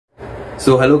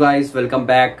So hello guys, welcome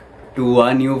back to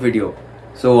a new video.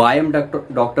 So I am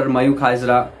Dr. Mayukh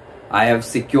Hazra. I have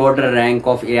secured a rank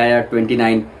of AIR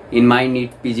 29 in my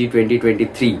NEET PG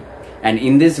 2023, and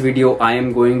in this video I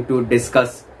am going to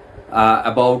discuss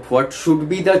about what should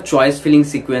be the choice filling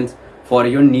sequence for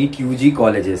your NEET UG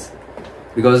colleges.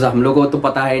 Because हम लोगों को तो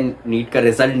पता है NEET का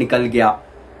result निकल गया.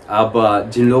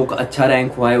 अब जिन लोगों का अच्छा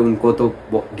रैंक हुआ है उनको तो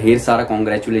ढेर सारा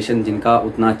कॉन्ग्रेचुलेशन, जिनका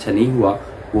उतना अच्छा नहीं हुआ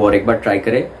वो और एक बार ट्राई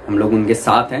करें, हम लोग उनके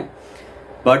साथ हैं.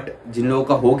 बट जिन लोगों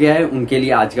का हो गया है उनके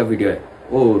लिए आज का वीडियो है.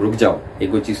 ओ रुक जाओ,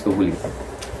 एक और चीज तो भूली.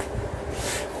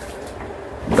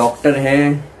 डॉक्टर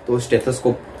है तो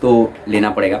स्टेथोस्कोप तो लेना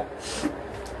पड़ेगा.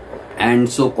 And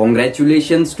so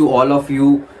congratulations to all of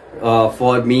you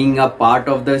for being a part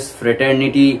of this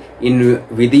fraternity in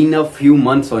within a few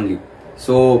months only.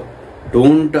 So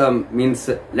don't means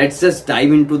let's just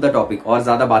dive into the topic. और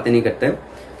ज्यादा बातें नहीं करते.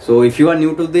 So if you are new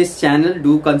to this channel,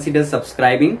 do consider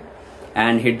subscribing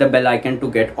and hit the bell icon to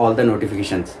get all the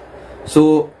notifications. So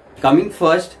coming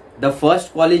first, the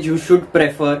first college you should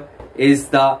prefer is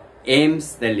the AIMS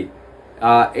Delhi.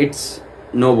 It's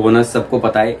no bonus, सबको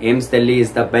पता है AIMS Delhi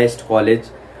is the best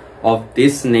college of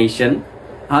this nation.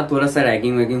 हाँ, थोड़ा सा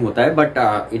ragging waging होता है, but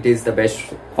it is the best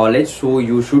college, so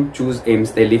you should choose AIMS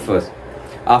Delhi first.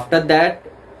 After that,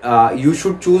 you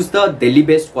should choose the Delhi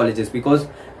based colleges, because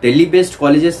Delhi based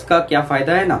colleges का क्या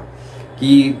फायदा है ना कि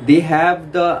they have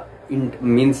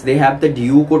the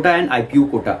DU Kota and IPU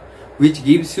Kota which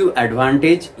gives you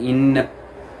advantage in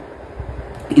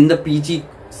the PG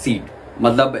seat.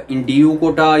 मतलब इन DU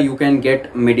Kota you can get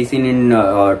medicine in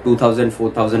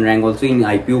 2000-4000 rank. Also in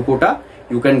IPU Kota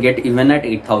you can get even at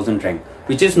 8000 rank,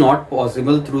 which is not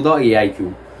possible through the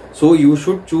AIQ. So you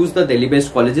should choose the Delhi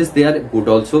based colleges. They are good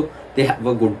also. They have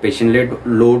a good patient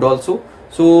load also.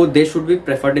 So they should be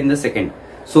preferred in the second.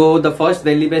 So the first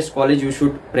Delhi based college you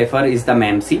should prefer is the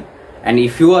MAMC. And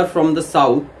if you are from the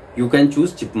south, you can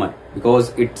choose Chipman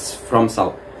because it's from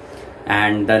south.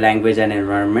 And the language and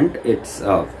environment, it's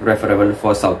preferable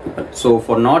for south people. So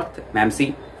for north, MAMC.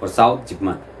 For south,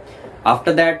 Chipman.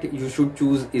 After that, you should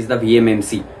choose is the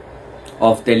VMMC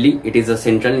of Delhi. It is a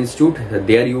central institute.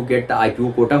 There you get the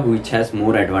IPU quota, which has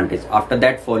more advantage. After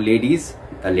that, for ladies,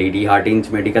 the Lady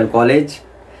Hardinge Medical College.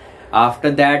 After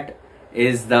that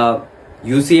is the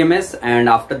UCMS, and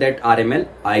after that RML.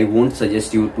 I won't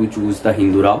suggest you to choose the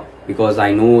Hindu Rao because I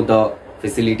know the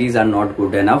facilities are not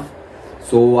good enough.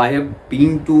 So I have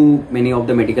been to many of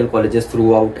the medical colleges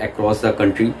throughout across the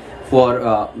country for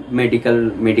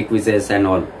mcqs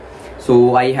and all. So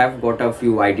I have got a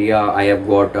few idea. I have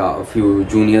got a few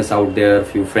juniors out there,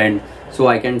 few friends. So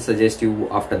I can suggest you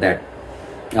after that.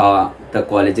 The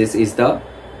colleges is the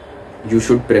you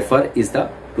should prefer is the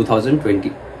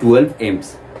 2012 AIIMS.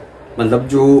 मतलब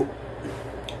जो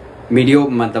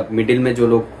middle में जो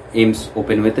लोग AIIMS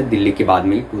open हुए थे दिल्ली के बाद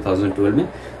में 2012 में,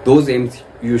 those AIIMS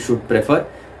you should prefer.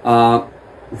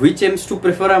 Which aims to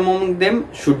prefer among them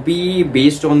should be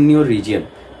based on your reason.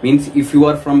 Means if you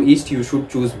are from east you should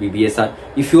choose BBSR.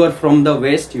 If you are from the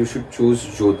waste you should choose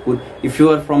Jodhpur. If you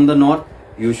are from the north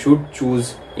you should choose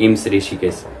AIIMS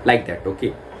Rishikesh. like that.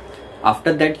 Okay.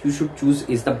 After that, you should choose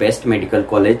is the best medical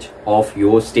college of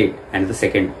your state, and the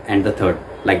second and the third,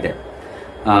 like that.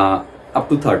 Up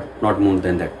to third, not more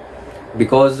than that.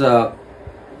 Because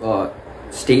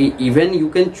even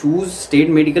you can choose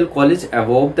state medical college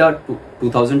above the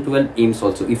 2012 AIMS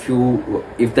also, if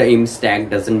the AIMS tag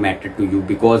doesn't matter to you,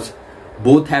 because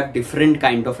both have different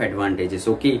kind of advantages.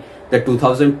 Okay, the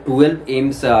 2012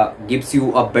 AIMS gives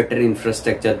you a better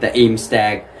infrastructure, the AIMS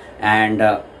tag,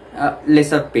 and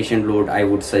lesser patient load, I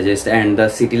would suggest, and the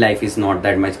city life is not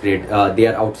that much great. They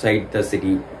are outside the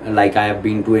city. Like I have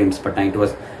been to AIMS Patna, it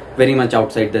was very much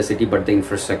outside the city, but the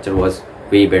infrastructure was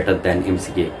way better than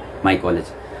MCK, my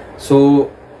college. So,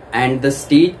 and the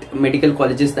state medical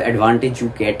colleges, the advantage you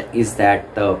get is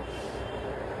that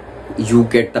you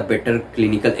get the better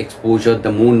clinical exposure,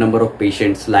 the more number of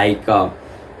patients. Like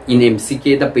in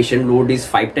MCK, the patient load is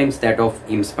 5 times that of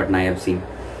AIMS Patna, I have seen.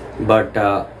 But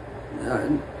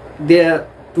there are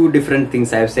two different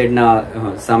things. I have said now,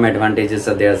 some advantages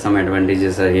are there, some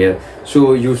advantages are here. So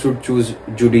you should choose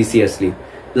judiciously.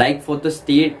 Like for the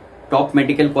state top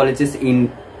medical colleges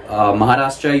in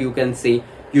Maharashtra, you can say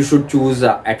you should choose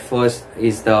at first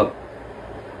is the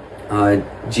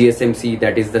GSMC,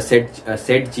 that is the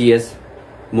set GS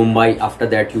Mumbai. After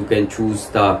that you can choose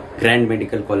the Grand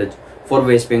Medical College. For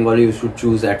West Bengal you should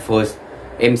choose at first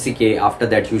MCK. After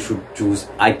that you should choose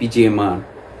IPGMR.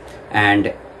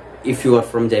 And if you are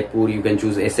from Jaipur, you can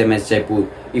choose SMS Jaipur.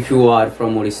 If you are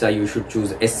from Odisha, you should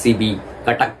choose SCB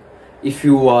Cuttack. If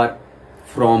you are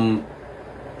from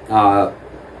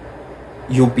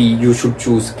UP, you should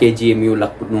choose KGMU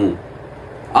Lucknow.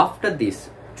 After this,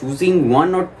 choosing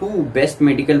one or two best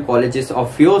medical colleges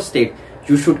of your state,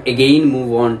 you should again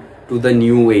move on to the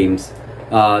new aims,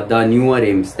 the newer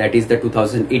aims, that is the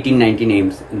 2018-19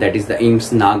 aims, that is the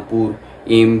AIIMS Nagpur,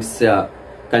 AIIMS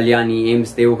Kalyani,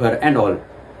 AIIMS Deoghar, and all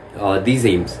these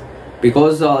aims.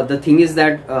 Because the thing is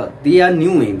that they are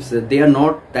new aims, they are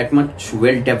not that much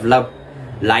well developed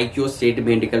like your state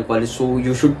medical college, so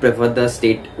you should prefer the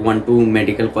state 1-2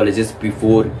 medical colleges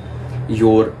before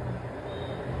your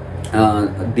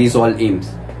these all aims.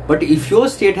 But if your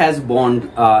state has bond,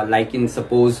 like in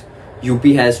suppose UP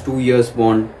has 2 years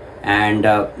bond and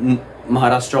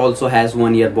Maharashtra also has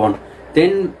 1 year bond,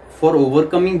 then for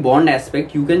overcoming bond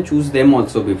aspect you can choose them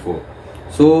also before.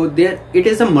 So there it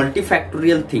is a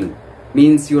multifactorial thing,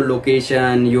 means your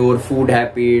location, your food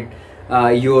habit,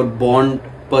 your bond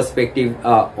perspective,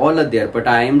 all are there, but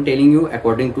I am telling you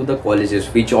according to the colleges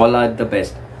which all are the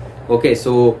best. Okay,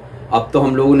 so अब तो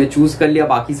हम लोगों ने choose कर लिया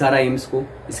बाकी सारा AIIMS को,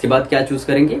 इसके बाद क्या चूज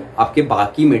करेंगे, आपके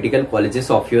बाकी medical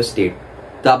colleges of your state,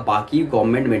 तो आप बाकी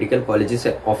government medical colleges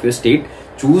of your state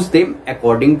choose them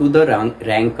according to the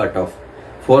rank cut off.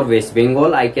 For waste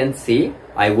Bengal I can say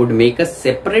I would make a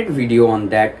separate video on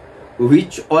that,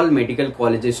 which all medical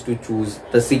colleges to choose,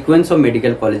 the sequence of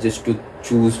medical colleges to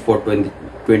choose for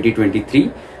 2023.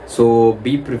 So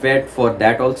be prepared for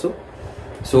that also.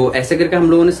 So ऐसे करके हम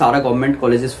लोगों ने सारा government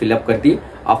colleges fill up कर दिए.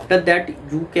 After that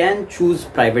you can choose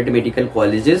private medical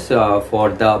colleges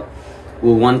for the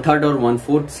 1/3 और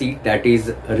 1/4 seat that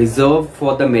is reserved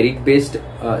for the merit based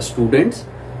students.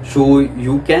 So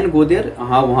you can go there.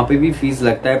 हाँ, वहाँ पे भी फीस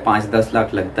लगता है, 5-10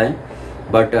 लाख लगता है,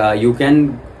 but you can,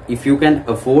 if you can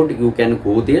afford, you can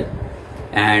go there.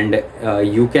 And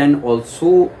you can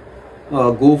also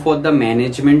go for the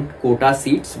management quota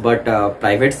seats. But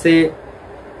private से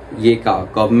ये का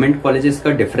गवर्नमेंट कॉलेजेस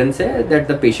का डिफरेंस है that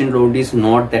the patient load is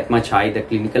not that much high, the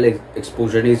clinical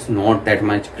exposure is not that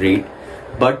much great,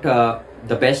 but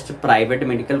the best private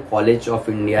medical college of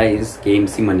India is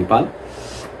KMC Manipal.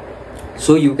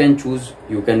 So you can choose,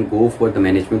 you can go for the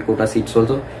management quota seats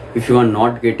also. If you are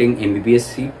not getting MBBS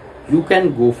seat, you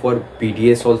can go for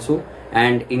BDS also.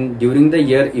 And in during the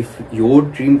year, if your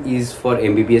dream is for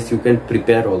MBBS, you can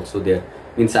prepare also there.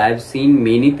 Means I have seen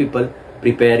many people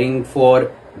preparing for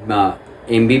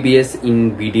MBBS in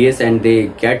BDS and they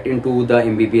get into the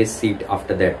MBBS seat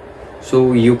after that. So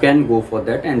you can go for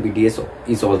that, and BDS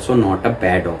is also not a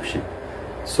bad option.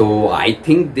 So I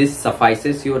think this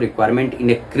suffices your requirement in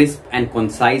a crisp and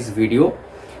concise video.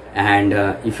 And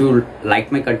if you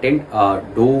like my content,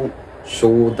 do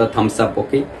show the thumbs up,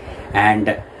 okay?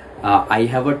 And I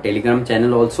have a Telegram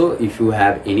channel also. If you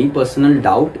have any personal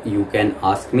doubt, you can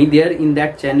ask me there in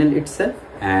that channel itself,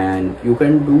 and you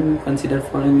can consider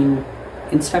following me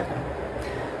in Instagram.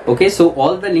 Okay, so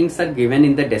all the links are given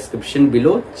in the description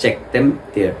below. Check them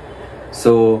there.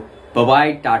 So bye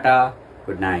bye, tata,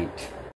 good night.